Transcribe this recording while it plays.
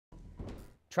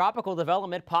Tropical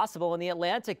development possible in the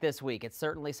Atlantic this week. It's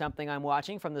certainly something I'm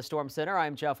watching from the Storm Center.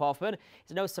 I'm Jeff Huffman.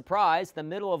 It's no surprise, the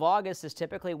middle of August is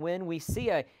typically when we see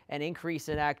an increase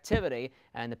in activity,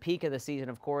 and the peak of the season,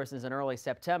 of course, is in early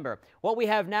September. What we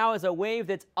have now is a wave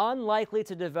that's unlikely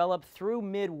to develop through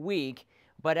midweek,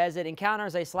 but as it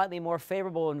encounters a slightly more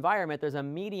favorable environment, there's a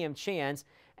medium chance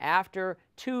after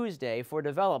Tuesday for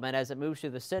development as it moves through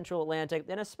the central Atlantic,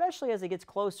 and especially as it gets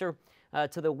closer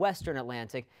to the western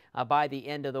Atlantic by the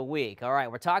end of the week. All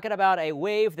right, we're talking about a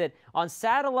wave that on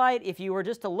satellite, if you were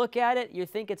just to look at it, you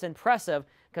think it's impressive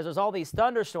because there's all these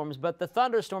thunderstorms, but the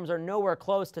thunderstorms are nowhere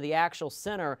close to the actual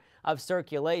center of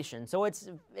circulation. So it's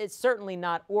certainly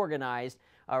not organized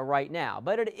right now,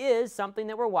 but it is something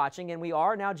that we're watching, and we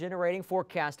are now generating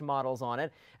forecast models on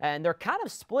it, and they're kind of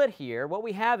split here. What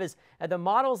we have is the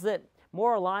models that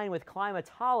more aligned with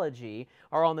climatology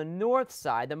are on the north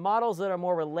side. The models that are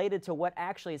more related to what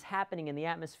actually is happening in the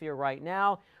atmosphere right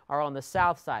now are on the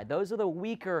south side. Those are the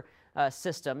weaker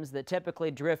systems that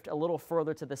typically drift a little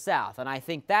further to the south, and I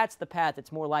think that's the path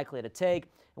it's more likely to take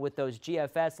with those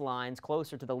GFS lines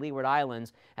closer to the Leeward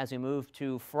Islands as we move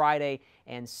to Friday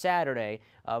and Saturday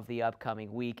of the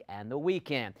upcoming week and the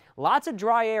weekend. Lots of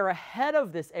dry air ahead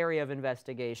of this area of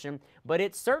investigation, but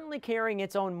it's certainly carrying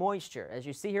its own moisture. As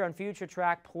you see here on Future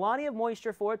Track, plenty of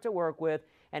moisture for it to work with,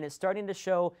 and it's starting to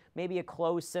show maybe a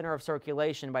closed center of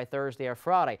circulation by Thursday or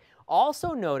Friday.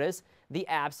 Also notice the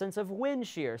absence of wind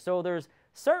shear, so there's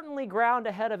certainly ground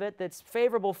ahead of it that's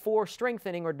favorable for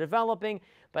strengthening or developing,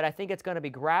 but I think it's going to be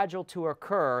gradual to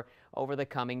occur over the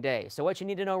coming days. So what you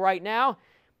need to know right now,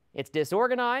 it's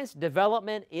disorganized.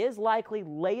 Development is likely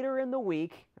later in the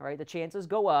week. All right, the chances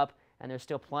go up, and there's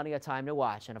still plenty of time to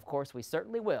watch. And of course, we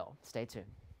certainly will. Stay tuned.